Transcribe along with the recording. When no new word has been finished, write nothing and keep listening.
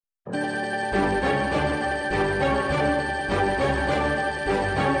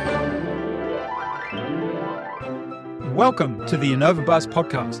Welcome to the Innova.Buzz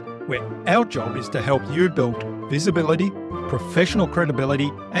podcast, where our job is to help you build visibility, professional credibility,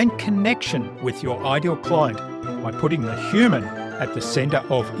 and connection with your ideal client by putting the human at the center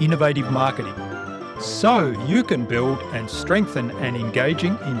of innovative marketing, so you can build and strengthen an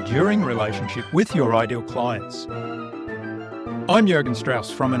engaging, enduring relationship with your ideal clients. I'm Jürgen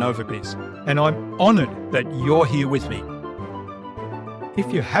Strauss from Innova.Buzz, and I'm honored that you're here with me.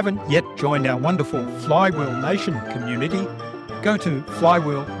 If you haven't yet joined our wonderful Flywheel Nation community, go to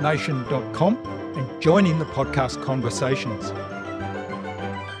flywheelnation.com and join in the podcast conversations.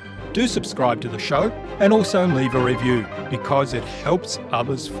 Do subscribe to the show and also leave a review because it helps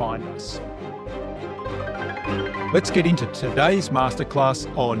others find us. Let's get into today's masterclass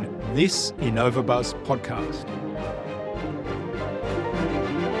on this Innova.Buzz podcast.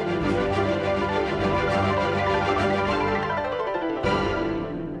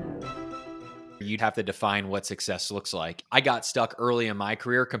 You'd have to define what success looks like. I got stuck early in my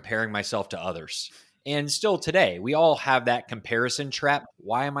career comparing myself to others. And still today, we all have that comparison trap.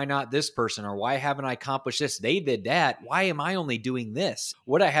 Why am I not this person? Or why haven't I accomplished this? They did that. Why am I only doing this?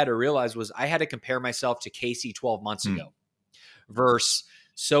 What I had to realize was I had to compare myself to Casey 12 months ago versus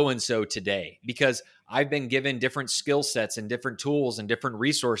so-and-so today, because I've been given different skill sets and different tools and different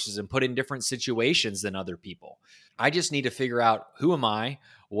resources and put in different situations than other people. I just need to figure out, who am I?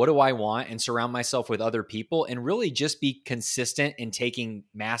 What do I want? And surround myself with other people and really just be consistent in taking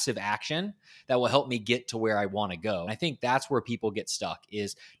massive action that will help me get to where I want to go. And I think that's where people get stuck,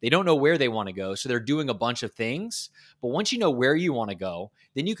 is they don't know where they want to go. So they're doing a bunch of things. But once you know where you want to go,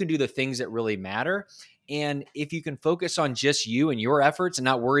 then you can do the things that really matter. And if you can focus on just you and your efforts and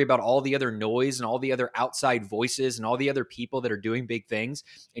not worry about all the other noise and all the other outside voices and all the other people that are doing big things,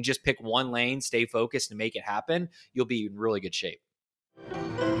 and just pick one lane, stay focused and make it happen, you'll be in really good shape.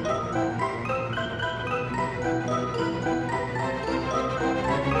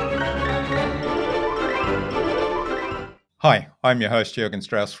 Hi, I'm your host, Jürgen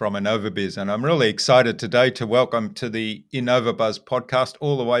Strauss from Innova.Buzz, and I'm really excited today to welcome to the Innova.Buzz podcast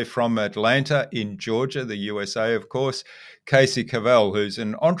all the way from Atlanta in Georgia, the USA, of course, Casey Cavell, who's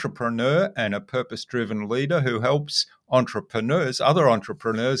an entrepreneur and a purpose-driven leader who helps other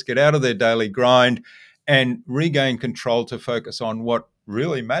entrepreneurs, get out of their daily grind and regain control to focus on what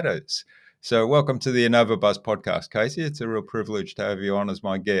really matters. So welcome to the Innova.Buzz podcast, Casey. It's a real privilege to have you on as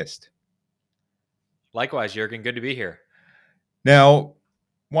my guest. Likewise, Jürgen, good to be here. Now,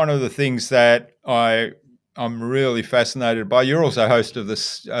 one of the things that I'm really fascinated by, you're also host of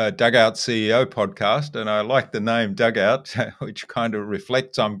this Dugout CEO podcast, and I like the name Dugout, which kind of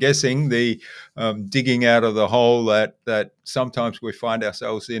reflects, I'm guessing, the digging out of the hole that sometimes we find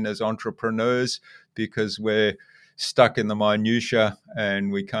ourselves in as entrepreneurs, because we're stuck in the minutiae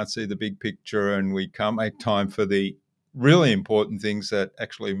and we can't see the big picture and we can't make time for the really important things that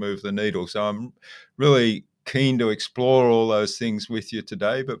actually move the needle. So I'm really keen to explore all those things with you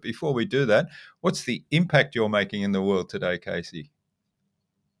today. But before we do that, what's the impact you're making in the world today, Casey?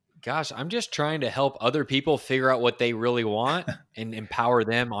 Gosh, I'm just trying to help other people figure out what they really want and empower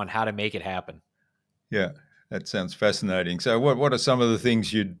them on how to make it happen. Yeah, that sounds fascinating. So what are some of the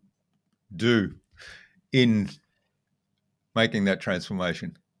things you'd do in making that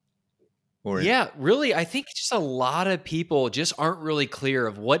transformation? Yeah, really, I think just a lot of people just aren't really clear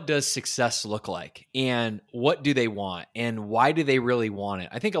of what does success look like and what do they want and why do they really want it.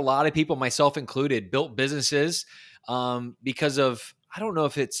 I think a lot of people, myself included, built businesses because of, I don't know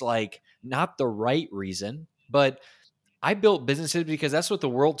if it's like not the right reason, but I built businesses because that's what the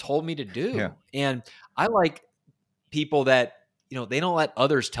world told me to do. Yeah. And I like people that, they don't let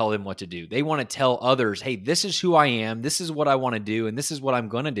others tell them what to do. They want to tell others, hey, this is who I am. This is what I want to do. And this is what I'm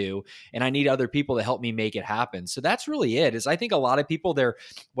going to do. And I need other people to help me make it happen. So that's really it. Is I think a lot of people,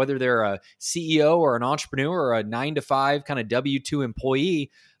 whether they're a CEO or an entrepreneur or a 9-to-5 kind of W-2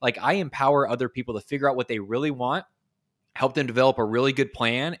 employee, like I empower other people to figure out what they really want, help them develop a really good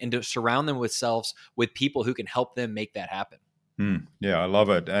plan, and to surround themselves with people who can help them make that happen. Yeah, I love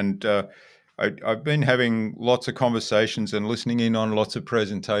it. And I've been having lots of conversations and listening in on lots of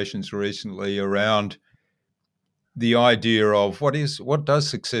presentations recently around the idea of what does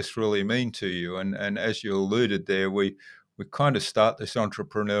success really mean to you? And as you alluded there, we kind of start this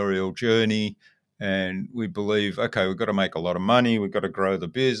entrepreneurial journey and we believe, okay, we've got to make a lot of money, we've got to grow the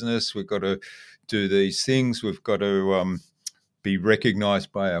business, we've got to do these things, we've got to be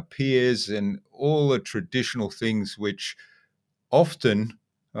recognized by our peers and all the traditional things which often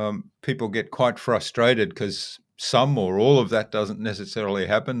people get quite frustrated because some or all of that doesn't necessarily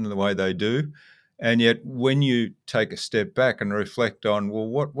happen the way they do. And yet when you take a step back and reflect on, well,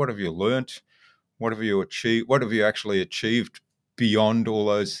 what have you learnt? What have you achieved? What have you actually achieved beyond all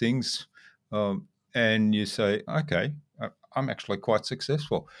those things? And you say, okay, I'm actually quite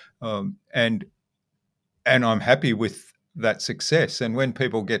successful. And I'm happy with that success. And when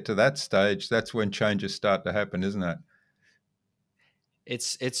people get to that stage, that's when changes start to happen, isn't it?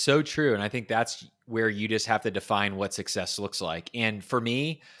 It's so true. And I think that's where you just have to define what success looks like. And for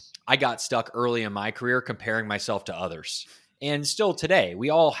me, I got stuck early in my career comparing myself to others. And still today, we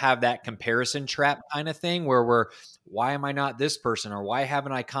all have that comparison trap kind of thing where why am I not this person? Or why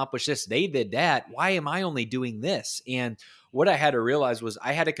haven't I accomplished this? They did that. Why am I only doing this? And what I had to realize was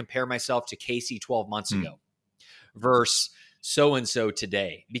I had to compare myself to Casey 12 months ago versus so-and-so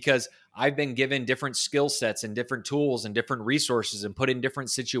today, because I've been given different skill sets and different tools and different resources and put in different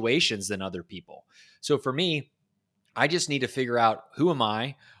situations than other people. So for me, I just need to figure out, who am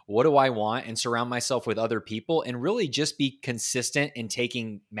I? What do I want? And surround myself with other people and really just be consistent in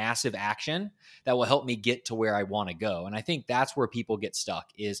taking massive action that will help me get to where I want to go. And I think that's where people get stuck,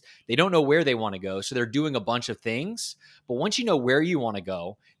 is they don't know where they want to go. So they're doing a bunch of things. But once you know where you want to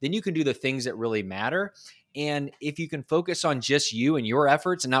go, then you can do the things that really matter. And if you can focus on just you and your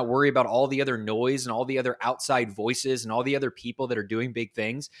efforts and not worry about all the other noise and all the other outside voices and all the other people that are doing big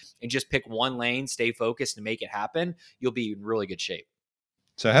things, and just pick one lane, stay focused and make it happen, you'll be in really good shape.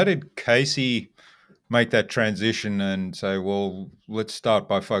 So how did Casey make that transition and say, well, let's start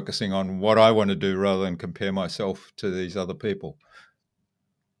by focusing on what I want to do rather than compare myself to these other people?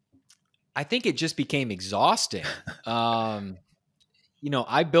 I think it just became exhausting.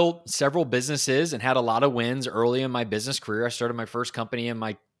 I built several businesses and had a lot of wins early in my business career. I started my first company in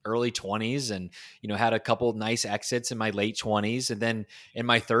my early 20s and, had a couple of nice exits in my late 20s. And then in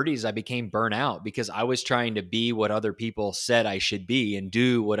my 30s, I became burnout because I was trying to be what other people said I should be and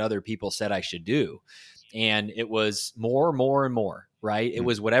do what other people said I should do. And it was more, and more, right? It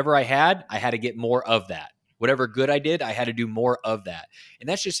was whatever I had to get more of that. Whatever good I did, I had to do more of that. And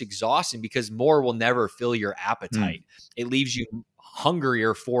that's just exhausting because more will never fill your appetite. It leaves you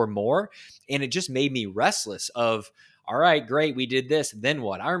hungrier for more. And it just made me restless of, all right, great, we did this. Then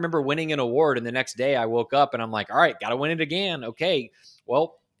what? I remember winning an award, and the next day I woke up and I'm like, all right, got to win it again. Okay,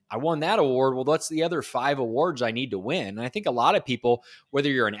 well, I won that award. Well, that's the other 5 awards I need to win. And I think a lot of people, whether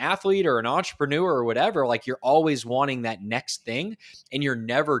you're an athlete or an entrepreneur or whatever, like, you're always wanting that next thing and you're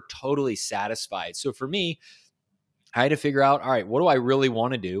never totally satisfied. So for me, I had to figure out, all right, what do I really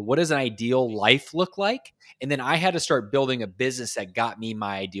want to do? What does an ideal life look like? And then I had to start building a business that got me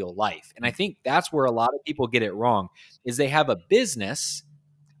my ideal life. And I think that's where a lot of people get it wrong, is they have a business,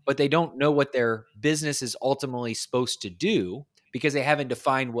 but they don't know what their business is ultimately supposed to do because they haven't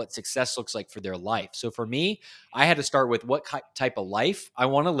defined what success looks like for their life. So for me, I had to start with what type of life I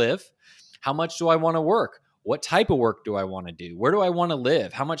want to live. How much do I want to work? What type of work do I want to do? Where do I want to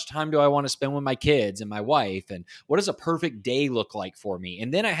live? How much time do I want to spend with my kids and my wife? And what does a perfect day look like for me?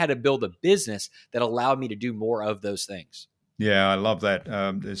 And then I had to build a business that allowed me to do more of those things. Yeah, I love that.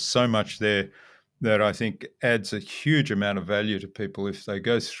 There's so much there that I think adds a huge amount of value to people if they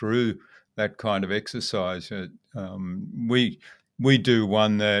go through that kind of exercise. We do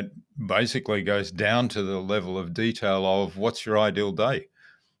one that basically goes down to the level of detail of, what's your ideal day?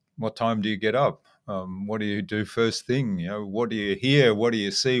 What time do you get up? What do you do first thing? What do you hear? What do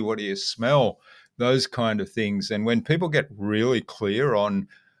you see? What do you smell? Those kind of things. And when people get really clear on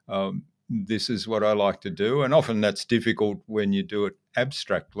this is what I like to do, and often that's difficult when you do it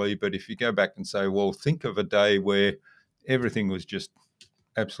abstractly, but if you go back and say, well, think of a day where everything was just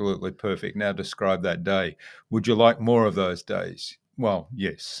absolutely perfect. Now describe that day. Would you like more of those days? Well,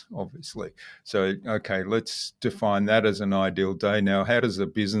 yes, obviously. So, okay, let's define that as an ideal day. Now, how do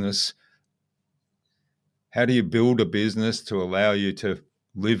you build a business to allow you to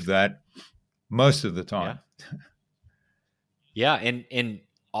live that most of the time? Yeah. And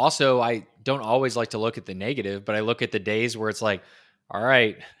also, I don't always like to look at the negative, but I look at the days where it's like, all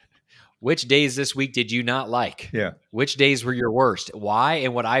right, which days this week did you not like? Yeah. Which days were your worst? Why?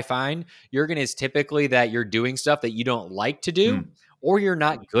 And what I find, Jurgen, is typically that you're doing stuff that you don't like to do, or you're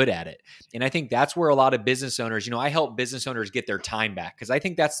not good at it. And I think that's where a lot of business owners, I help business owners get their time back, because I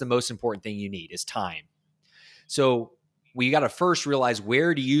think that's the most important thing you need is time. So we got to first realize,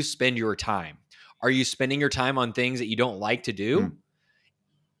 where do you spend your time? Are you spending your time on things that you don't like to do?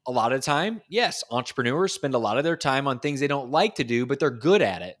 A lot of the time, yes, entrepreneurs spend a lot of their time on things they don't like to do, but they're good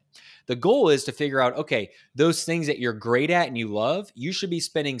at it. The goal is to figure out, okay, those things that you're great at and you love, you should be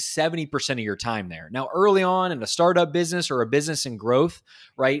spending 70% of your time there. Now, early on in a startup business or a business in growth,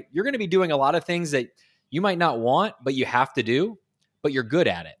 right, you're going to be doing a lot of things that you might not want, but you have to do, but you're good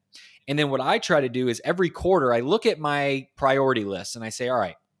at it. And then what I try to do is every quarter, I look at my priority list and I say, all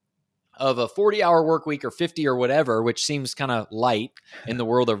right, of a 40-hour work week or 50 or whatever, which seems kind of light in the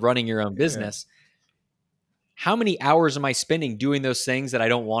world of running your own business, how many hours am I spending doing those things that I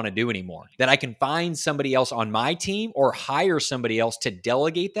don't want to do anymore, that I can find somebody else on my team or hire somebody else to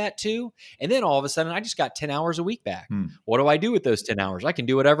delegate that to? And then all of a sudden, I just got 10 hours a week back. What do I do with those 10 hours? I can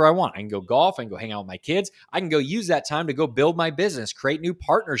do whatever I want. I can go golf. I can go hang out with my kids. I can go use that time to go build my business, create new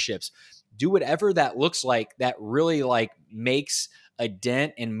partnerships, do whatever that looks like that really like makes a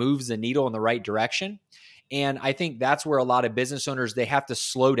dent and moves the needle in the right direction. And I think that's where a lot of business owners, they have to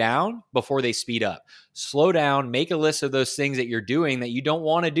slow down before they speed up. Slow down, make a list of those things that you're doing that you don't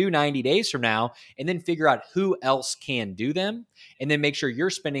want to do 90 days from now, and then figure out who else can do them. And then make sure you're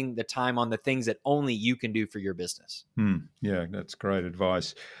spending the time on the things that only you can do for your business. Yeah, that's great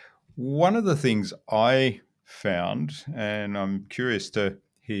advice. One of the things I found, and I'm curious to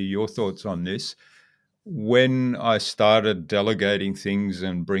hear your thoughts on this, when I started delegating things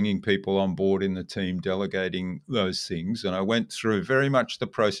and bringing people on board in the team, delegating those things, and I went through very much the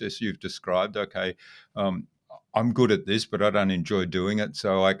process you've described. Okay, I'm good at this, but I don't enjoy doing it.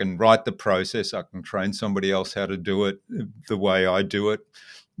 So I can write the process. I can train somebody else how to do it the way I do it,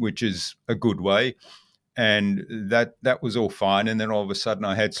 which is a good way. And that was all fine. And then all of a sudden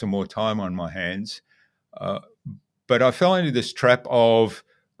I had some more time on my hands. But I fell into this trap of,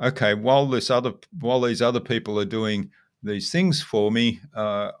 okay, while these other people are doing these things for me,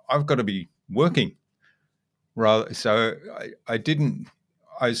 I've got to be working. So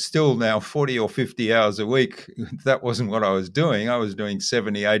I still now 40 or 50 hours a week. That wasn't what I was doing. I was doing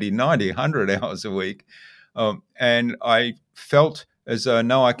 70, 80, 90, 100 hours a week. And I felt as though,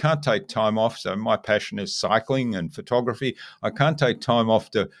 no, I can't take time off. So my passion is cycling and photography. I can't take time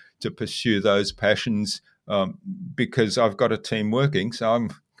off to pursue those passions because I've got a team working, so I'm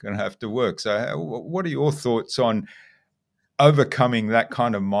going to have to work. So what are your thoughts on overcoming that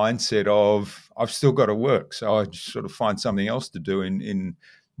kind of mindset of I've still got to work, so I just sort of find something else to do in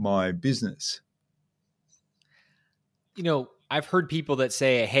my business? You know, I've heard people that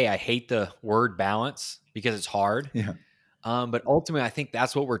say, hey, I hate the word balance because it's hard. Yeah. But ultimately, I think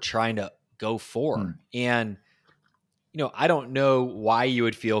that's what we're trying to go for. And, you know, I don't know why you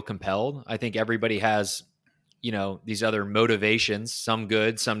would feel compelled. I think everybody has, you know, these other motivations, some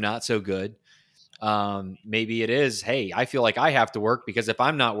good, some not so good. Maybe it is, hey, I feel like I have to work because if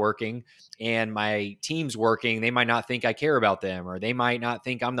I'm not working and my team's working, they might not think I care about them, or they might not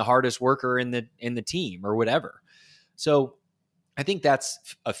think I'm the hardest worker in the team or whatever. So I think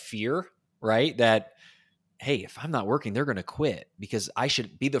that's a fear, right? That, hey, if I'm not working, they're going to quit because I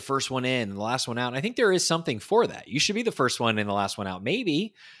should be the first one in and the last one out. And I think there is something for that. You should be the first one in, the last one out,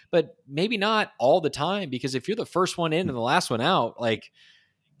 maybe, but maybe not all the time, because if you're the first one in and the last one out, like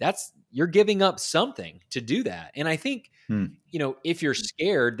you're giving up something to do that. And I think, you know, if you're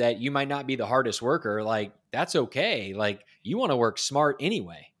scared that you might not be the hardest worker, like that's okay. Like you want to work smart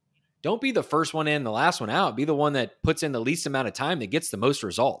anyway. Don't be the first one in, the last one out. Be the one that puts in the least amount of time that gets the most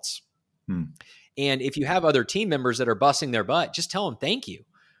results. And if you have other team members that are busting their butt, just tell them thank you,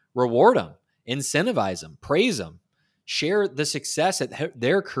 reward them, incentivize them, praise them, share the success that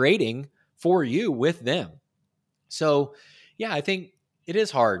they're creating for you with them. So yeah, I think it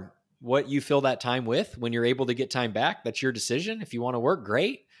is hard what you fill that time with. When you're able to get time back, that's your decision. If you want to work,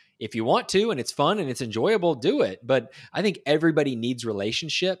 great. If you want to, and it's fun and it's enjoyable, do it. But I think everybody needs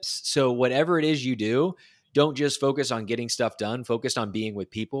relationships. So whatever it is you do, don't just focus on getting stuff done, focus on being with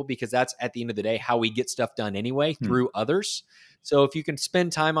people, because that's at the end of the day, how we get stuff done anyway, through others. So if you can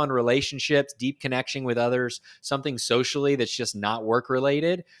spend time on relationships, deep connection with others, something socially that's just not work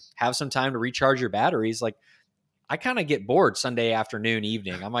related, have some time to recharge your batteries. Like I kind of get bored Sunday afternoon,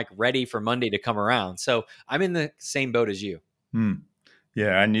 evening. I'm like ready for Monday to come around. So I'm in the same boat as you.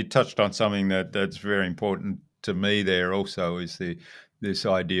 Yeah, and you touched on something that's very important to me there also, is this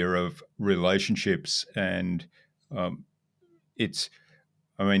idea of relationships. And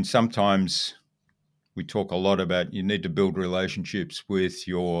sometimes we talk a lot about you need to build relationships with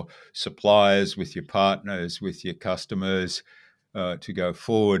your suppliers, with your partners, with your customers to go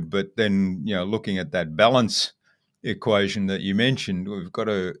forward. But then, you know, looking at that balance equation that you mentioned, we've got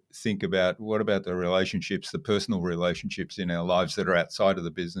to think about what about the relationships, the personal relationships in our lives that are outside of the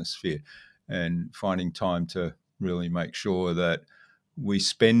business sphere, and finding time to really make sure that we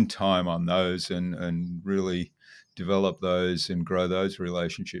spend time on those and really develop those and grow those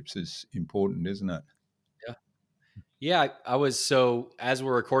relationships is important, isn't it? Yeah. I was, so as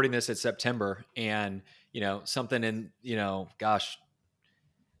we're recording this, it's September, and, you know, something in, you know, gosh,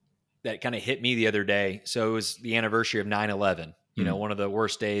 that kind of hit me the other day. So it was the anniversary of 9/11, one of the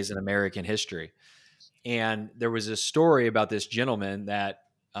worst days in American history. And there was a story about this gentleman that,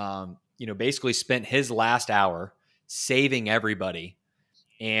 basically spent his last hour saving everybody.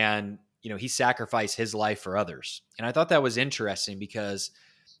 And, he sacrificed his life for others. And I thought that was interesting because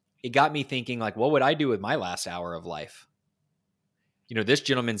it got me thinking, like, what would I do with my last hour of life? This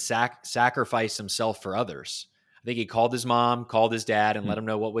gentleman sacrificed himself for others. I think he called his mom, called his dad, and let him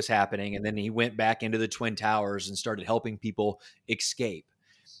know what was happening. And then he went back into the Twin Towers and started helping people escape.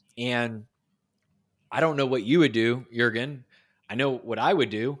 And I don't know what you would do, Jurgen. I know what I would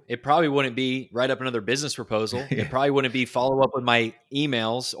do. It probably wouldn't be write up another business proposal. It probably wouldn't be follow up with my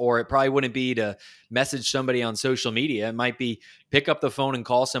emails, or it probably wouldn't be to message somebody on social media. It might be pick up the phone and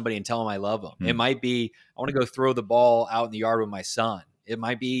call somebody and tell them I love them. It might be, I want to go throw the ball out in the yard with my son. It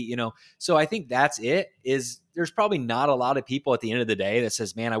might be, so I think that's it. There's probably not a lot of people at the end of the day that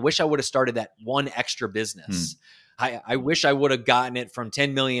says, man, I wish I would have started that one extra business. I wish I would have gotten it from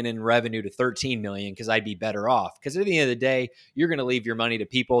 10 million in revenue to 13 million because I'd be better off. Because at the end of the day, you're going to leave your money to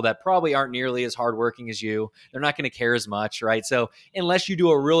people that probably aren't nearly as hardworking as you. They're not going to care as much, right? So unless you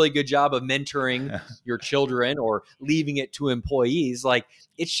do a really good job of mentoring your children or leaving it to employees, like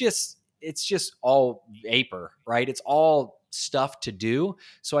it's just all vapor, right? It's all stuff to do.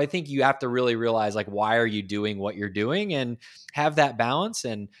 So I think you have to really realize, like, why are you doing what you're doing and have that balance.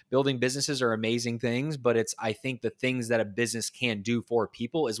 And building businesses are amazing things, but I think the things that a business can do for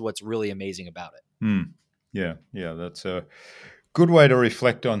people is what's really amazing about it. Yeah. That's a good way to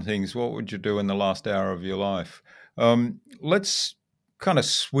reflect on things. What would you do in the last hour of your life? Let's kind of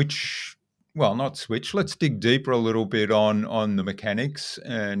let's dig deeper a little bit on the mechanics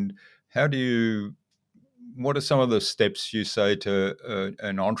and what are some of the steps you say to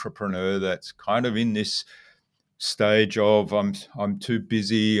an entrepreneur that's kind of in this stage of I'm too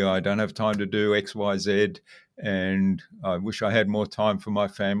busy, I don't have time to do X, Y, Z, and I wish I had more time for my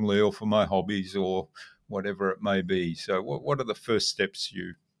family or for my hobbies or whatever it may be. So what are the first steps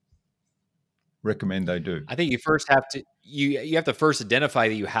you recommend they do? I think you first have to you have to first identify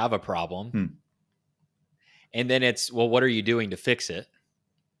that you have a problem. And then it's, well, what are you doing to fix it?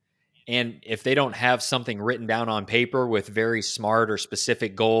 And if they don't have something written down on paper with very smart or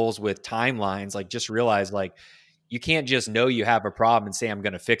specific goals with timelines, like, just realize, like, you can't just know you have a problem and say, I'm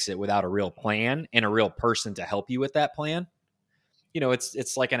going to fix it without a real plan and a real person to help you with that plan.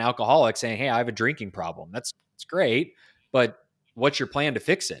 It's like an alcoholic saying, hey, I have a drinking problem. It's great, but what's your plan to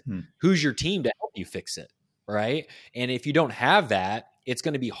fix it? Who's your team to help you fix it? Right. And if you don't have that, it's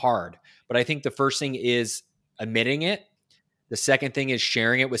going to be hard. But I think the first thing is admitting it. The second thing is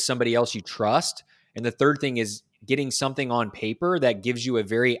sharing it with somebody else you trust. And the third thing is getting something on paper that gives you a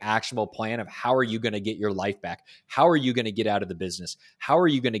very actionable plan of how are you going to get your life back? How are you going to get out of the business? How are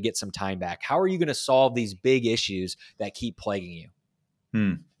you going to get some time back? How are you going to solve these big issues that keep plaguing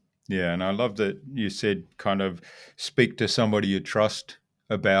you? Yeah, and I love that you said kind of speak to somebody you trust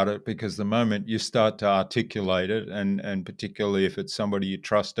about it, because the moment you start to articulate it, and particularly if it's somebody you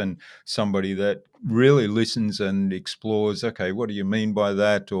trust and somebody that really listens and explores, okay, what do you mean by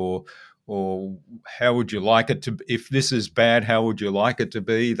that? Or how would you like it to, if this is bad, how would you like it to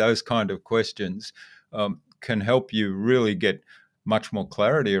be? Those kind of questions can help you really get much more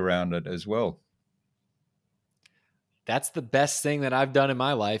clarity around it as well. That's the best thing that I've done in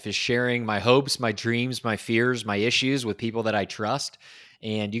my life, is sharing my hopes, my dreams, my fears, my issues with people that I trust.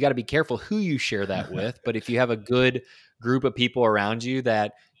 And you got to be careful who you share that with. But if you have a good group of people around you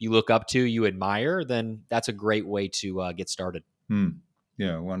that you look up to, you admire, then that's a great way to get started.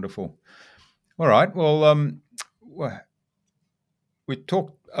 Yeah, wonderful. All right. Well, we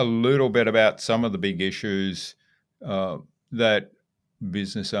talked a little bit about some of the big issues that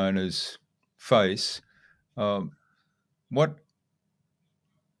business owners face. How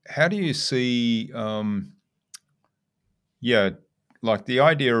do you see, like the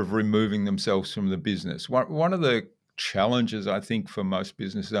idea of removing themselves from the business? One of the challenges, I think, for most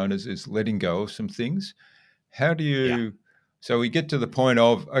business owners is letting go of some things. How do you, so we get to the point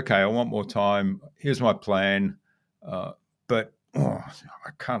of, okay, I want more time, here's my plan, but I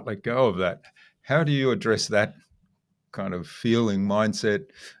can't let go of that. How do you address that kind of feeling, mindset?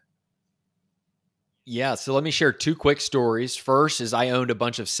 Yeah, so let me share two quick stories. First is I owned a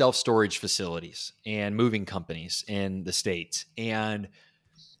bunch of self-storage facilities and moving companies in the States. And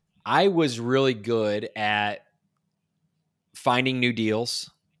I was really good at finding new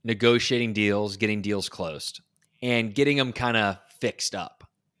deals, negotiating deals, getting deals closed, and getting them kind of fixed up,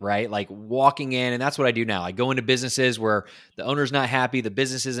 right? Like walking in, and that's what I do now. I go into businesses where the owner's not happy, the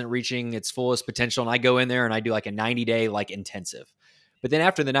business isn't reaching its fullest potential, and I go in there and I do like a 90-day like intensive. But then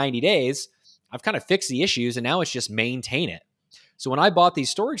after the 90 days, I've kind of fixed the issues and now it's just maintain it. So when I bought these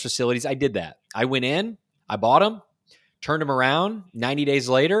storage facilities, I did that. I went in, I bought them, turned them around. 90 days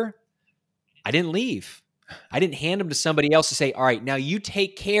later, I didn't leave. I didn't hand them to somebody else to say, all right, now you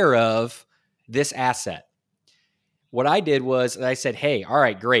take care of this asset. What I did was I said, hey, all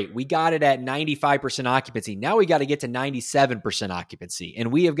right, great. We got it at 95% occupancy. Now we got to get to 97% occupancy.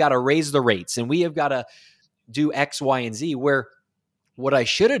 And we have got to raise the rates. And we have got to do X, Y, and Z. Where what I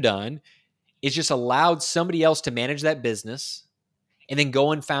should have done is just allowed somebody else to manage that business and then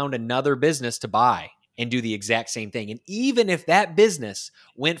go and found another business to buy and do the exact same thing. And even if that business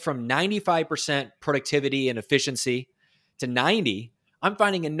went from 95% productivity and efficiency to 90, I'm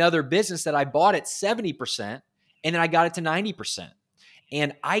finding another business that I bought at 70%. And then I got it to 90%.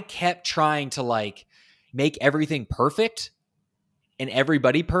 And I kept trying to like make everything perfect and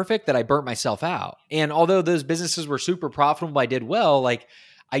everybody perfect that I burnt myself out. And although those businesses were super profitable, I did well, like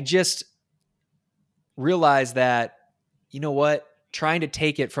I just realized that, you know what, trying to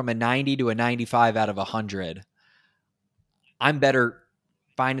take it from a 90 to a 95 out of 100, I'm better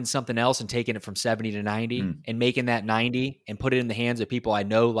finding something else and taking it from 70 to 90 and making that 90 and put it in the hands of people I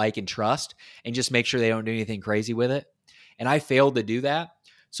know, like, and trust, and just make sure they don't do anything crazy with it. And I failed to do that.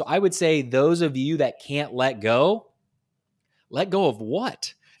 So I would say those of you that can't let go of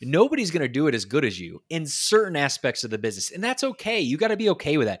what? Nobody's going to do it as good as you in certain aspects of the business. And that's okay. You got to be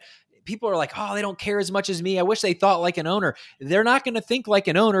okay with that. People are like, oh, they don't care as much as me. I wish they thought like an owner. They're not going to think like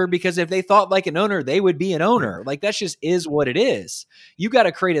an owner, because if they thought like an owner, they would be an owner. Like that just is what it is. You got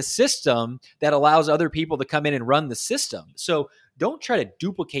to create a system that allows other people to come in and run the system. So don't try to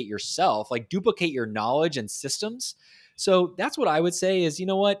duplicate yourself, like duplicate your knowledge and systems. So that's what I would say is, you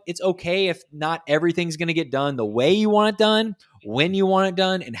know what? It's okay if not everything's going to get done the way you want it done, when you want it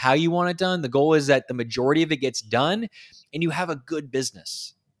done, and how you want it done. The goal is that the majority of it gets done and you have a good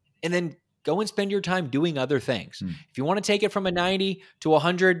business. And then go and spend your time doing other things. If you want to take it from a 90 to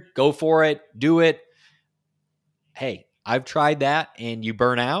 100, go for it, do it. Hey, I've tried that, and you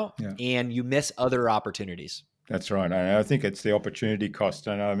burn out and you miss other opportunities. That's right. I think it's the opportunity cost.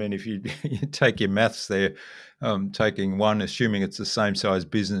 And I mean, if you take your maths there, taking one, assuming it's the same size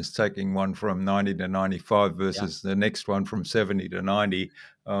business, taking one from 90 to 95 versus the next one from 70 to 90,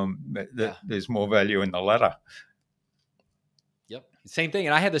 there's more value in the latter. Yep. Same thing.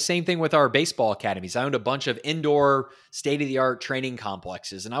 And I had the same thing with our baseball academies. I owned a bunch of indoor state-of-the-art training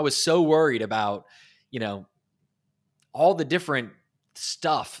complexes. And I was so worried about, all the different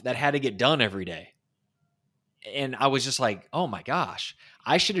stuff that had to get done every day. And I was just like, oh my gosh,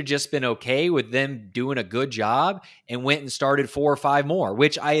 I should have just been okay with them doing a good job and went and started 4 or 5 more,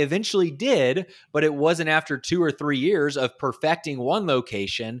 which I eventually did, but it wasn't after 2 or 3 years of perfecting one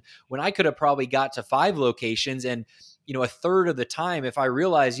location when I could have probably got to 5 locations. And, a third of the time, if I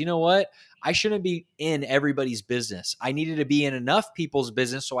realized, you know what, I shouldn't be in everybody's business. I needed to be in enough people's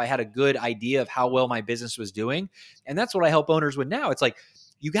business so I had a good idea of how well my business was doing. And that's what I help owners with now. It's like,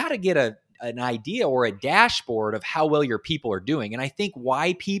 you got to get an idea or a dashboard of how well your people are doing. And I think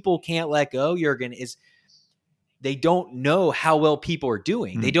why people can't let go, Jurgen, is they don't know how well people are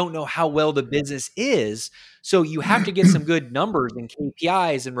doing. They don't know how well the business is. So you have to get some good numbers and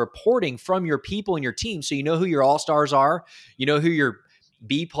KPIs and reporting from your people and your team, so you know who your all-stars are, you know who your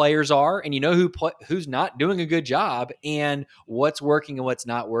B players are, and you know who's not doing a good job and what's working and what's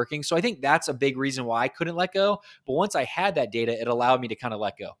not working. So I think that's a big reason why I couldn't let go. But once I had that data, it allowed me to kind of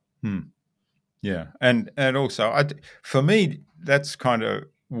let go. Yeah. And also, for me, that's kind of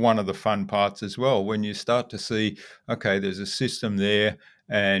one of the fun parts as well, when you start to see, okay, there's a system there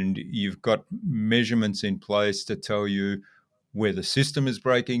and you've got measurements in place to tell you where the system is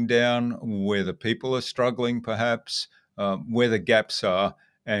breaking down, where the people are struggling perhaps, where the gaps are,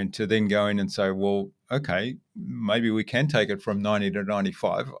 and to then go in and say, well, okay, maybe we can take it from 90 to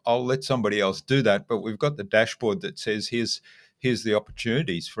 95. I'll let somebody else do that, but we've got the dashboard that says here's the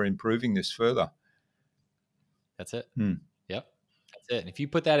opportunities for improving this further. That's it. Yep. That's it. And if you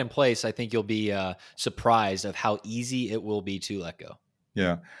put that in place, I think you'll be surprised of how easy it will be to let go.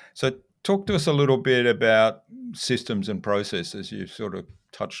 Yeah. So talk to us a little bit about systems and processes. You sort of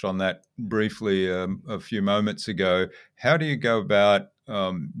touched on that briefly a few moments ago. How do you go about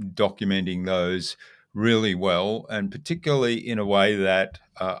documenting those really well, and particularly in a way that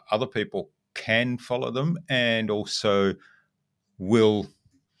other people can follow them and also will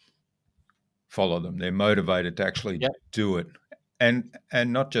follow them? They're motivated to actually do it, and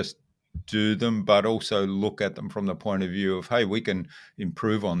not just do them, but also look at them from the point of view of, hey, we can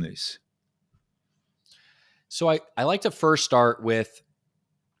improve on this. So I like to first start with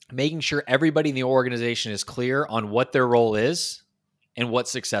making sure everybody in the organization is clear on what their role is and what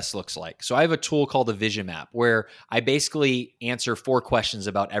success looks like. So I have a tool called a vision map where I basically answer 4 questions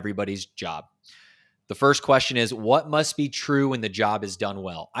about everybody's job. The first question is, what must be true when the job is done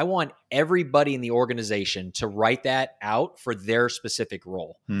well? I want everybody in the organization to write that out for their specific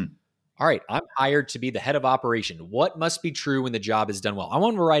role. All right, I'm hired to be the head of operation. What must be true when the job is done well? I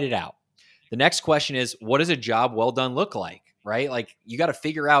want them to write it out. The next question is, what does a job well done look like, right? Like, you got to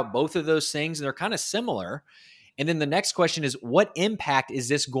figure out both of those things, and they're kind of similar. And then the next question is, what impact is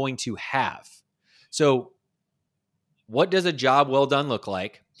this going to have? So what does a job well done look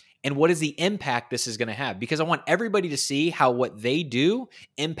like? And what is the impact this is going to have? Because I want everybody to see how what they do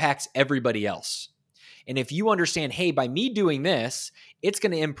impacts everybody else. And if you understand, hey, by me doing this, it's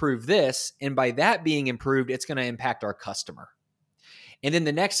going to improve this. And by that being improved, it's going to impact our customer. And then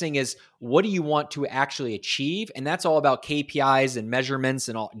the next thing is, what do you want to actually achieve? And that's all about KPIs and measurements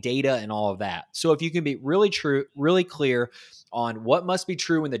and all data and all of that. So if you can be really clear on what must be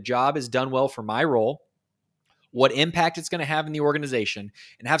true when the job is done well for my role, what impact it's going to have in the organization,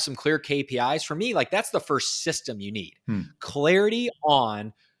 and have some clear KPIs. For me, like, that's the first system you need. Clarity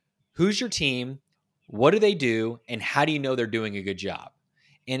on who's your team, what do they do, and how do you know they're doing a good job?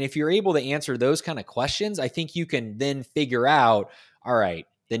 And if you're able to answer those kind of questions, I think you can then figure out, all right,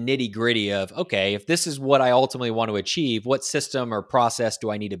 the nitty gritty of, okay, if this is what I ultimately want to achieve, what system or process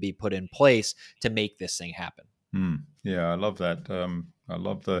do I need to be put in place to make this thing happen? Yeah, I love that. I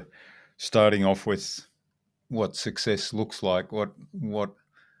love the starting off with what success looks like, what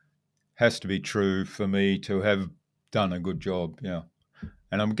has to be true for me to have done a good job. Yeah.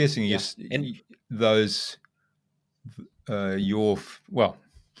 And I'm guessing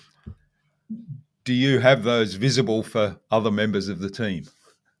do you have those visible for other members of the team?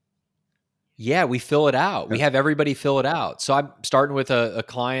 Yeah, we fill it out. We have everybody fill it out. So I'm starting with a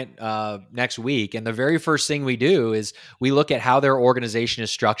client next week. And the very first thing we do is we look at how their organization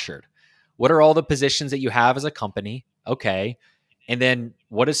is structured. What are all the positions that you have as a company? Okay. And then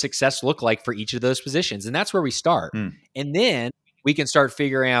what does success look like for each of those positions? And that's where we start. And then we can start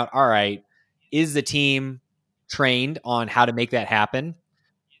figuring out, all right, is the team trained on how to make that happen?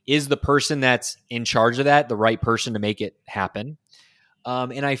 Is the person that's in charge of that the right person to make it happen?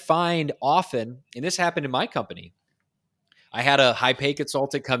 And I find often, and this happened in my company, I had a high pay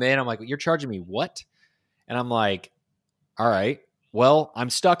consultant come in. I'm like, you're charging me what? And I'm like, all right, well, I'm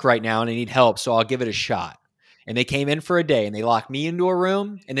stuck right now and I need help, so I'll give it a shot. And they came in for a day and they locked me into a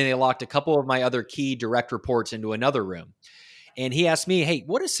room, and then they locked a couple of my other key direct reports into another room. And he asked me, hey,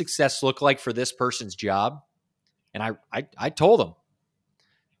 what does success look like for this person's job? And I told him.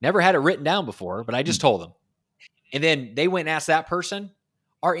 Never had it written down before, but I just told them. And then they went and asked that person.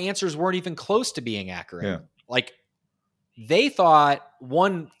 Our answers weren't even close to being accurate. Yeah. Like, they thought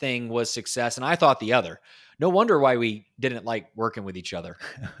one thing was success and I thought the other. No wonder why we didn't like working with each other,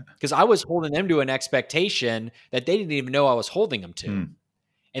 because I was holding them to an expectation that they didn't even know I was holding them to. And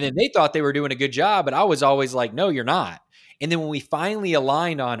then they thought they were doing a good job, but I was always like, no, you're not. And then when we finally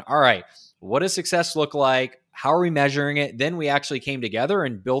aligned on, all right, what does success look like? How are we measuring it? Then we actually came together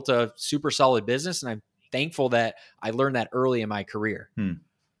and built a super solid business. And I'm thankful that I learned that early in my career.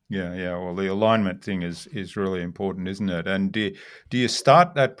 Yeah. Well, the alignment thing is really important, isn't it? And do you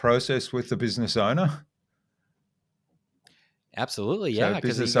start that process with the business owner? Absolutely, yeah.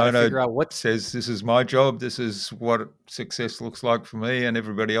 Because so business owner figure out what says, this is my job, this is what success looks like for me, and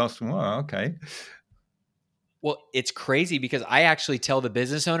everybody else, well, okay. Well, it's crazy because I actually tell the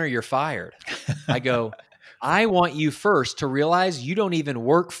business owner, you're fired. I go, I want you first to realize you don't even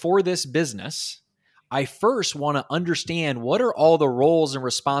work for this business. I first want to understand what are all the roles and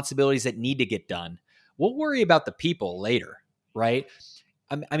responsibilities that need to get done. We'll worry about the people later, right?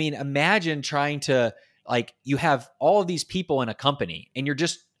 I mean, imagine trying to, like, you have all of these people in a company and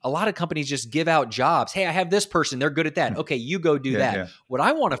a lot of companies just give out jobs. Hey, I have this person. They're good at that. Okay, you go do that. Yeah. What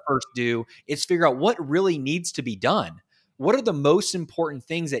I want to first do is figure out what really needs to be done. What are the most important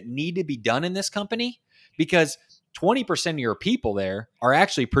things that need to be done in this company? Because 20% of your people there are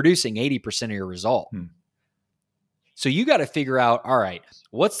actually producing 80% of your result. So you got to figure out, all right,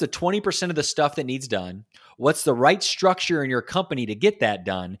 what's the 20% of the stuff that needs done? What's the right structure in your company to get that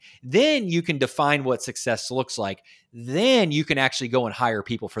done? Then you can define what success looks like. Then you can actually go and hire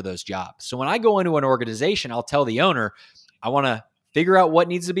people for those jobs. So when I go into an organization, I'll tell the owner, I want to figure out what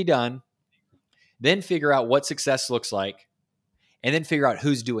needs to be done, then figure out what success looks like, and then figure out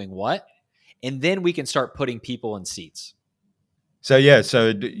who's doing what. And then we can start putting people in seats. So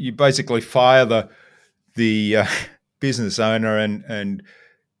you basically fire the business owner and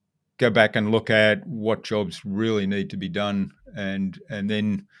go back and look at what jobs really need to be done, and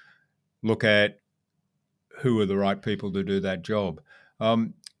then look at who are the right people to do that job.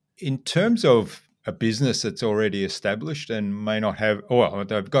 In terms of a business that's already established and may not have, well,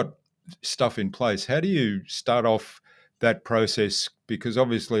 they've got stuff in place, how do you start off that process? Because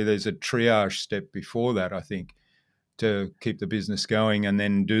obviously there's a triage step before that, I think, to keep the business going and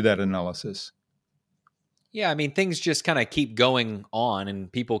then do that analysis. Yeah, I mean, things just kind of keep going on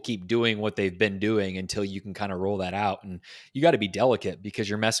and people keep doing what they've been doing until you can kind of roll that out. And you got to be delicate because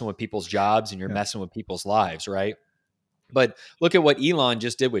you're messing with people's jobs and you're messing with people's lives, right? But look at what Elon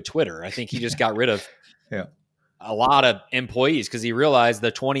just did with Twitter. I think he just got rid of a lot of employees because he realized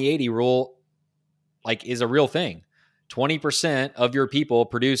the 20/80 rule is a real thing. 20% of your people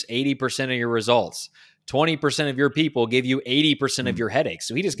produce 80% of your results. 20% of your people give you 80% of your headaches.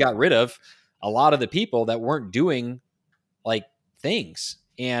 So he just got rid of a lot of the people that weren't doing things.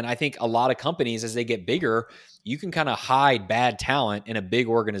 And I think a lot of companies, as they get bigger, you can kind of hide bad talent in a big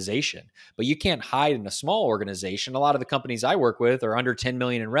organization, but you can't hide in a small organization. A lot of the companies I work with are under 10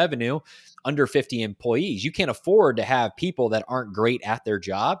 million in revenue, under 50 employees. You can't afford to have people that aren't great at their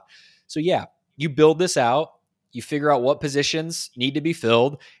job. So yeah, you build this out, you figure out what positions need to be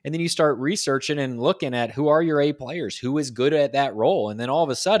filled, and then you start researching and looking at who are your A players, who is good at that role. And then all of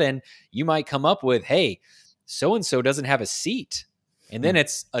a sudden you might come up with, hey, so-and-so doesn't have a seat. And then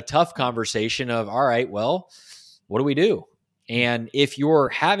it's a tough conversation of, all right, well, what do we do? And if you're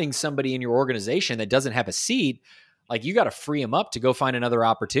having somebody in your organization that doesn't have a seat, you got to free them up to go find another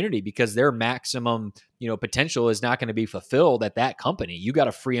opportunity because their maximum, potential is not going to be fulfilled at that company. You got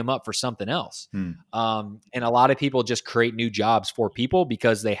to free them up for something else. And a lot of people just create new jobs for people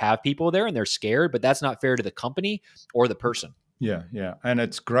because they have people there and they're scared, but that's not fair to the company or the person. Yeah. And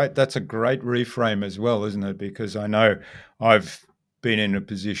it's great. That's a great reframe as well, isn't it? Because I know I've been in a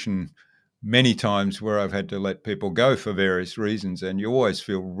position many times where I've had to let people go for various reasons, and you always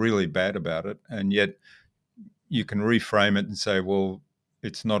feel really bad about it. And yet you can reframe it and say, well,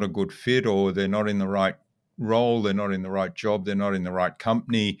 it's not a good fit, or they're not in the right role, they're not in the right job, they're not in the right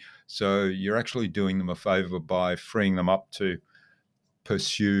company. So you're actually doing them a favor by freeing them up to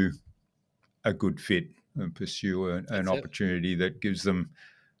pursue a good fit and pursue an opportunity that gives them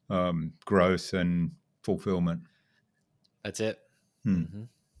growth and fulfillment. That's it. Mm-hmm.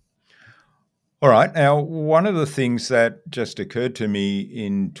 All right. Now, one of the things that just occurred to me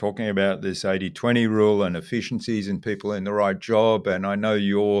in talking about this 80-20 rule and efficiencies and people in the right job, and I know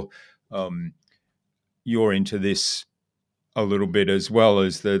you're into this a little bit as well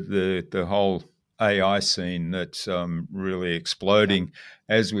as the whole AI scene that's really exploding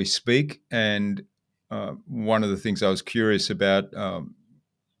as we speak. And one of the things I was curious about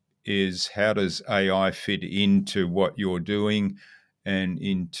is how does AI fit into what you're doing and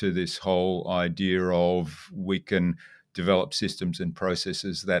into this whole idea of we can develop systems and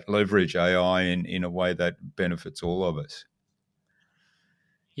processes that leverage AI in a way that benefits all of us?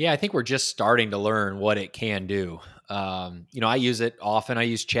 Yeah, I think we're just starting to learn what it can do. I use it often. I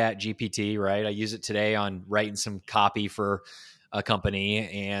use Chat GPT, right? I use it today on writing some copy for a company.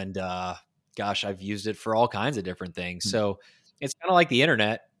 And I've used it for all kinds of different things. So it's kind of like the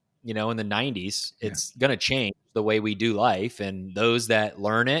internet, in the 90s. It's going to change the way we do life. And those that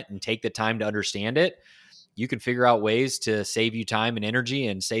learn it and take the time to understand it, you can figure out ways to save you time and energy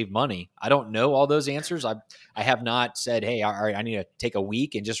and save money. I don't know all those answers. I have not said, hey, all right, I need to take a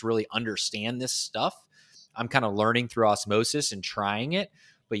week and just really understand this stuff. I'm kind of learning through osmosis and trying it.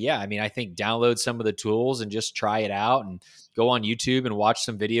 But yeah, I mean, I think download some of the tools and just try it out and go on YouTube and watch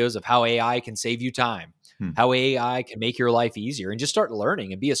some videos of how AI can save you time, how AI can make your life easier, and just start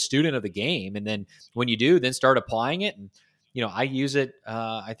learning and be a student of the game. And then when you do, then start applying it. And I use it,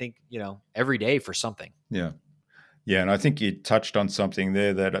 I think, every day for something. Yeah. And I think you touched on something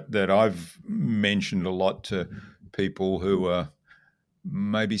there that I've mentioned a lot to people who are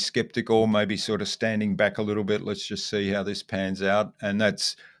maybe skeptical, maybe sort of standing back a little bit. Let's just see how this pans out. And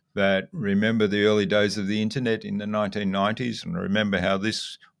that's that. Remember the early days of the internet in the 1990s, and remember how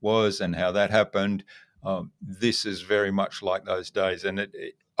this was and how that happened. This is very much like those days. And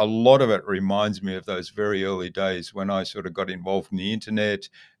a lot of it reminds me of those very early days when I sort of got involved in the internet,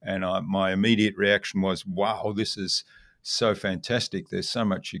 and my immediate reaction was, wow, this is so fantastic. There's so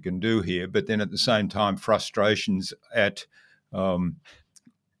much you can do here. But then at the same time, frustrations at the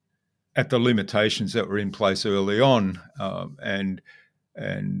limitations that were in place early on,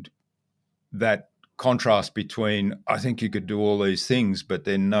 and that contrast between, I think you could do all these things, but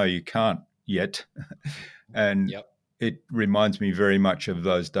then no, you can't yet. And it reminds me very much of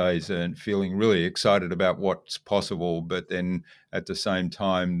those days and feeling really excited about what's possible, but then at the same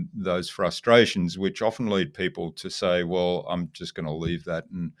time, those frustrations, which often lead people to say, well, I'm just going to leave that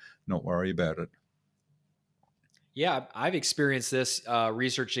and not worry about it. Yeah, I've experienced this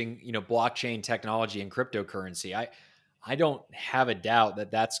researching, blockchain technology and cryptocurrency. I don't have a doubt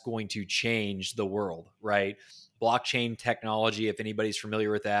that that's going to change the world, right? Blockchain technology, if anybody's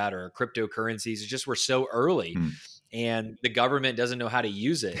familiar with that, or cryptocurrencies, it's just we're so early, Hmm. and the government doesn't know how to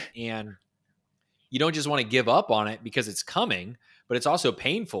use it, and you don't just want to give up on it because it's coming, but it's also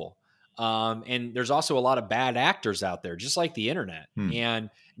painful. And there's also a lot of bad actors out there, just like the internet. Hmm. And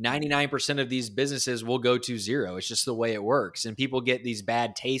 99% of these businesses will go to zero. It's just the way it works. And people get these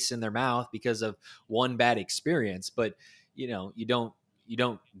bad tastes in their mouth because of one bad experience. But you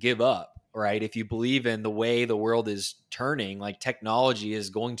don't give up, right? If you believe in the way the world is turning, like technology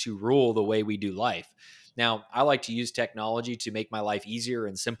is going to rule the way we do life. Now, I like to use technology to make my life easier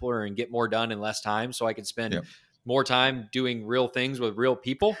and simpler and get more done in less time so I can spend Yep. more time doing real things with real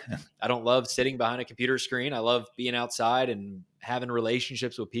people. I don't love sitting behind a computer screen. I love being outside and having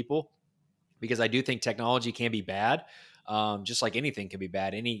relationships with people, because I do think technology can be bad, just like anything can be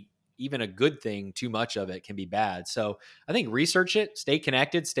bad. Even a good thing, too much of it can be bad. So I think research it, stay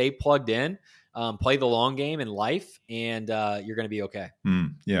connected, stay plugged in, play the long game in life, and you're going to be okay.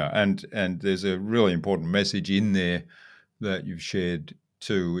 Yeah, and there's a really important message in there that you've shared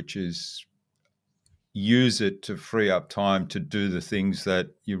too, which is use it to free up time to do the things that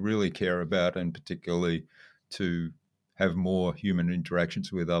you really care about, and particularly to have more human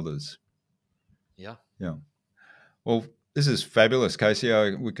interactions with others. Yeah. Yeah. Well, this is fabulous, Casey.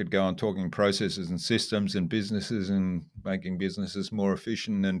 We could go on talking processes and systems and businesses and making businesses more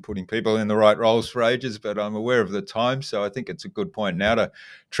efficient and putting people in the right roles for ages, but I'm aware of the time, so I think it's a good point now to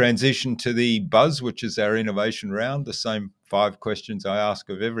transition to the buzz, which is our innovation round, the same 5 questions I ask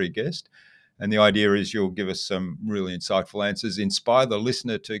of every guest. And the idea is you'll give us some really insightful answers, inspire the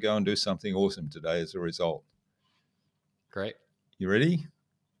listener to go and do something awesome today as a result. Great. You ready?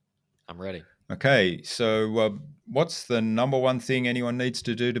 I'm ready. Okay, so what's the number one thing anyone needs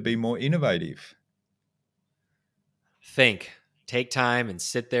to do to be more innovative? Think. Take time and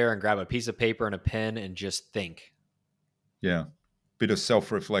sit there and grab a piece of paper and a pen and just think. Yeah, bit of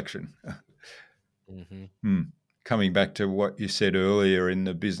self-reflection. Mm-hmm. Coming back to what you said earlier in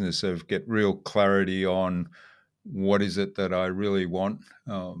the business of get real clarity on what is it that I really want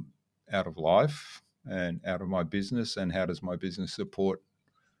out of life and out of my business, and how does my business support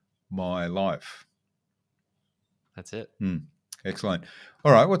my life? That's it. Excellent.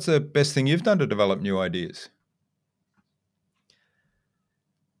 All right, what's the best thing you've done to develop new ideas?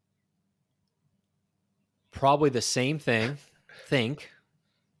 Probably the same thing. Think.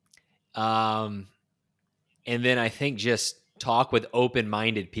 And then I think just talk with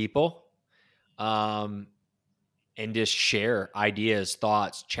open-minded people, and just share ideas,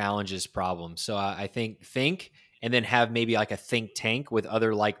 thoughts, challenges, problems. So I think, and then have maybe like a think tank with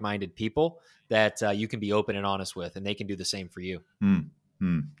other like-minded people that you can be open and honest with, and they can do the same for you.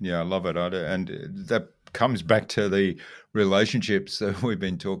 Yeah, I love it. And that comes back to the relationships that we've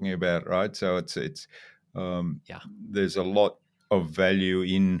been talking about, right? So it's there's a lot of value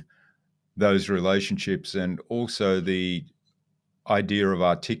in those relationships, and also the idea of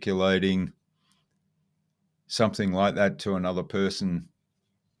articulating something like that to another person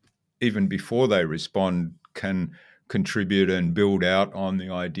even before they respond can contribute and build out on the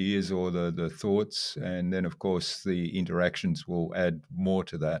ideas or the thoughts, and then of course the interactions will add more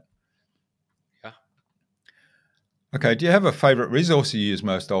to that. Yeah. Okay, do you have a favorite resource you use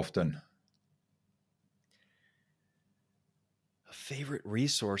most often? A favorite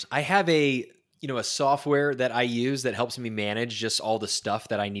resource? I have a software that I use that helps me manage just all the stuff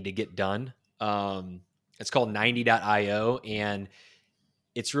that I need to get done. It's called 90.io, and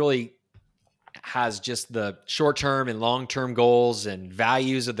it's really has just the short-term and long-term goals and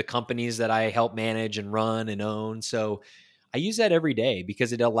values of the companies that I help manage and run and own. So I use that every day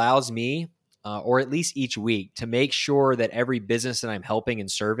because it allows me, or at least each week, to make sure that every business that I'm helping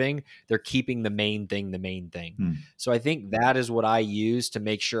and serving, they're keeping the main thing. So I think that is what I use to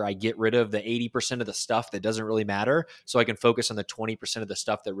make sure I get rid of the 80% of the stuff that doesn't really matter, so I can focus on the 20% of the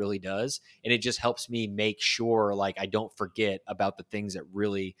stuff that really does. And it just helps me make sure like I don't forget about the things that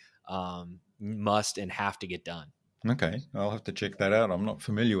really must and have to get done. Okay, I'll have to check that out. I'm not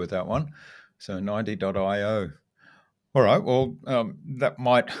familiar with that one. So 90.io. All right, well,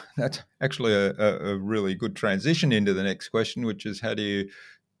 that's actually a really good transition into the next question, which is how do you,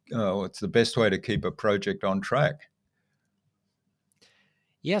 what's the best way to keep a project on track?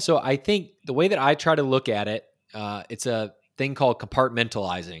 Yeah, so I think the way that I try to look at it, it's a thing called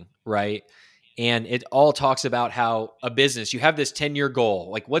compartmentalizing, right? And it all talks about how a business, you have this 10-year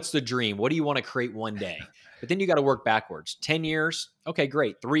goal. Like, what's the dream? What do you want to create one day? But then you got to work backwards. 10 years. Okay,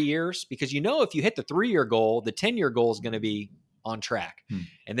 great. 3 years. Because if you hit the 3-year goal, the 10-year goal is going to be on track.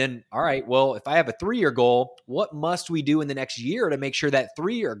 And then, all right, well, if I have a 3-year goal, what must we do in the next year to make sure that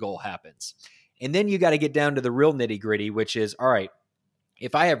 3-year goal happens? And then you got to get down to the real nitty gritty, which is, all right,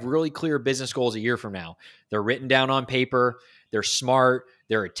 if I have really clear business goals a year from now, they're written down on paper, they're smart,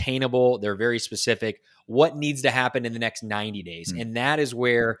 they're attainable, they're very specific. What needs to happen in the next 90 days? And that is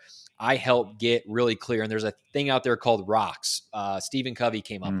where I help get really clear. And there's a thing out there called rocks. Stephen Covey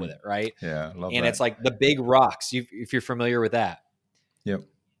came up with it, right? Yeah, I love and that. It's like the big rocks, if you're familiar with that. Yep.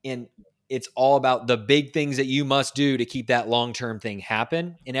 And it's all about the big things that you must do to keep that long-term thing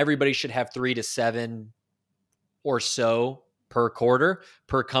happen. And everybody should have 3 to 7 or so per quarter,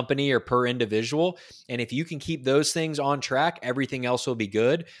 per company, or per individual. And if you can keep those things on track, everything else will be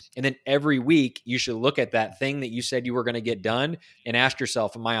good. And then every week you should look at that thing that you said you were going to get done and ask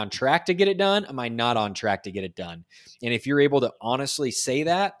yourself, am I on track to get it done? Am I not on track to get it done? And if you're able to honestly say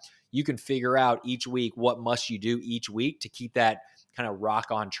that, you can figure out each week what must you do each week to keep that kind of rock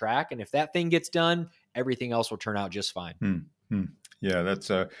on track. And if that thing gets done, everything else will turn out just fine. Yeah, that's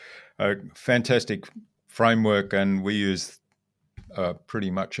a fantastic framework. And we use pretty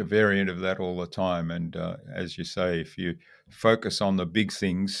much a variant of that all the time. And as you say, if you focus on the big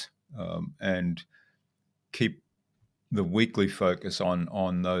things and keep the weekly focus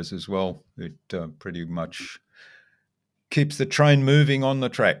on those as well, it pretty much keeps the train moving on the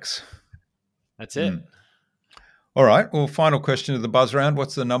tracks. That's it. All right. Well, final question of the buzz round.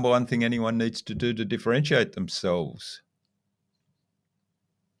 What's the number one thing anyone needs to do to differentiate themselves?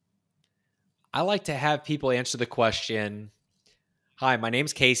 I like to have people answer the question, hi, my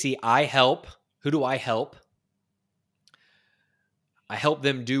name's Casey. I help. Who do I help? I help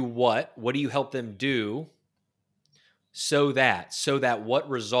them do what? What do you help them do? So that what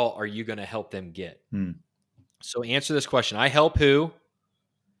result are you going to help them get? So answer this question. I help who?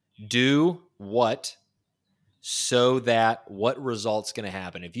 Do what? So that what result's going to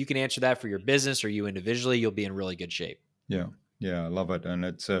happen? If you can answer that for your business or you individually, you'll be in really good shape. Yeah, I love it, and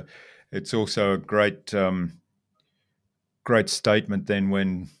it's also a great statement. Then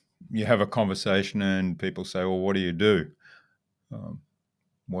when you have a conversation and people say, "Well, what do you do?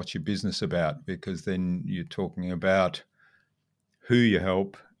 What's your business about?" Because then you're talking about who you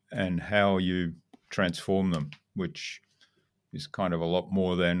help and how you transform them, which is kind of a lot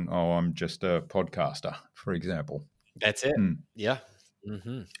more than, oh, I'm just a podcaster, for example. That's it. Yeah.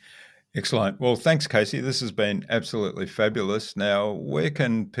 Excellent. Well, thanks, Casey. This has been absolutely fabulous. Now, where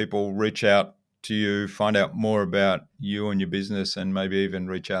can people reach out to you, find out more about you and your business, and maybe even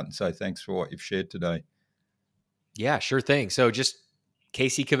reach out and say thanks for what you've shared today? Yeah, sure thing. So just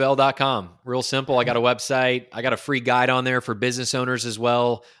CaseyCavell.com. Real simple. I got a website. I got a free guide on there for business owners as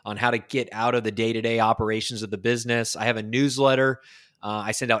well on how to get out of the day-to-day operations of the business. I have a newsletter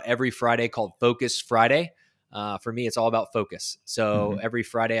I send out every Friday called Focus Friday. For me, it's all about focus. So every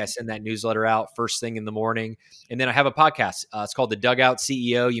Friday I send that newsletter out first thing in the morning. And then I have a podcast. It's called The Dugout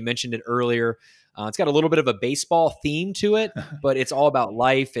CEO. You mentioned it earlier. It's got a little bit of a baseball theme to it, but it's all about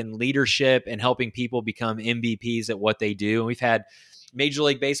life and leadership and helping people become MVPs at what they do. And we've had Major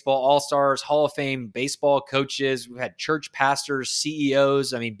League Baseball All-Stars, Hall of Fame baseball coaches. We've had church pastors,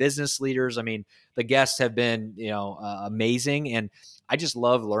 CEOs, business leaders. The guests have been, amazing. And I just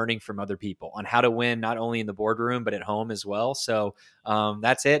love learning from other people on how to win, not only in the boardroom, but at home as well. So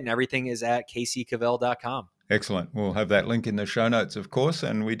that's it. And everything is at CaseyCavell.com. Excellent. We'll have that link in the show notes, of course.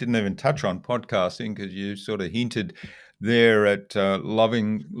 And we didn't even touch on podcasting because you sort of hinted there at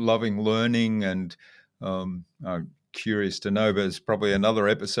loving learning, and I'm curious to know, but it's probably another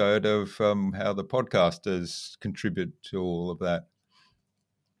episode of how the podcasters contribute to all of that.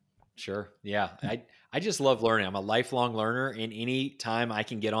 Sure. Yeah. I just love learning. I'm a lifelong learner, and any time I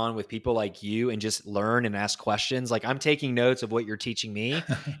can get on with people like you and just learn and ask questions, like I'm taking notes of what you're teaching me.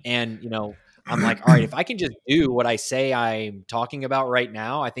 And, I'm like, all right, if I can just do what I say I'm talking about right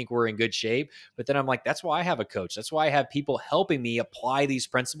now, I think we're in good shape. But then I'm like, that's why I have a coach. That's why I have people helping me apply these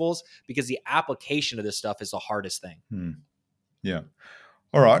principles, because the application of this stuff is the hardest thing. Yeah.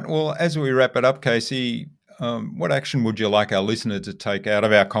 All right. Well, as we wrap it up, Casey, what action would you like our listeners to take out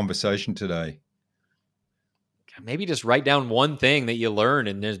of our conversation today? Maybe just write down one thing that you learned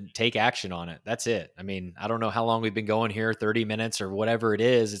and then take action on it. That's it. I don't know how long we've been going here, 30 minutes or whatever it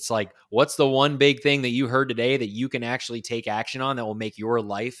is. It's like, what's the one big thing that you heard today that you can actually take action on that will make your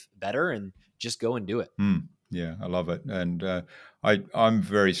life better, and just go and do it. Yeah, I love it. And I'm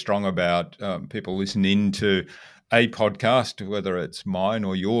very strong about people listening to a podcast, whether it's mine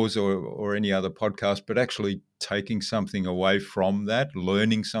or yours or any other podcast, but actually taking something away from that,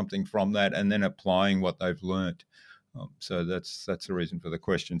 learning something from that, and then applying what they've learned. So that's the reason for the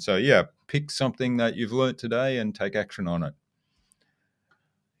question. So yeah, pick something that you've learned today and take action on it.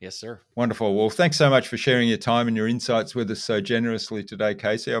 Yes, sir. Wonderful. Well, thanks so much for sharing your time and your insights with us so generously today,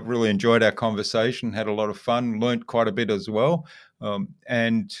 Casey. I've really enjoyed our conversation, had a lot of fun, learned quite a bit as well.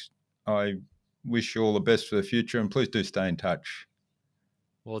 And I wish you all the best for the future, and please do stay in touch.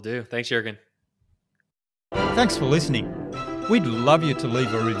 Will do. Thanks, Jürgen. Thanks for listening. We'd love you to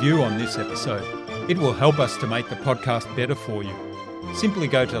leave a review on this episode. It will help us to make the podcast better for you. Simply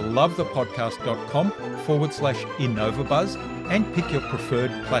go to lovethepodcast.com/Innova.Buzz and pick your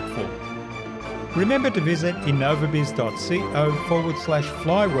preferred platform. Remember to visit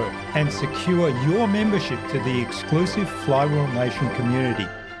Innova.Biz.co/Flywheel and secure your membership to the exclusive Flywheel Nation community,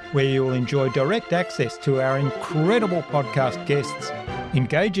 where you'll enjoy direct access to our incredible podcast guests,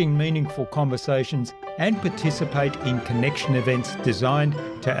 engaging meaningful conversations, and participate in connection events designed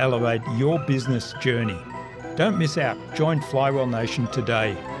to elevate your business journey. Don't miss out. Join Flywheel Nation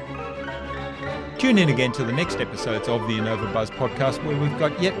today. Tune in again to the next episodes of the Innova.Buzz podcast, where we've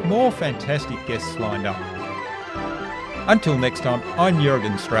got yet more fantastic guests lined up. Until next time, I'm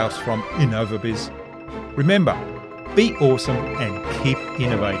Jürgen Strauss from Innova.Biz. Remember, be awesome and keep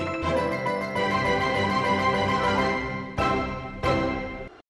innovating.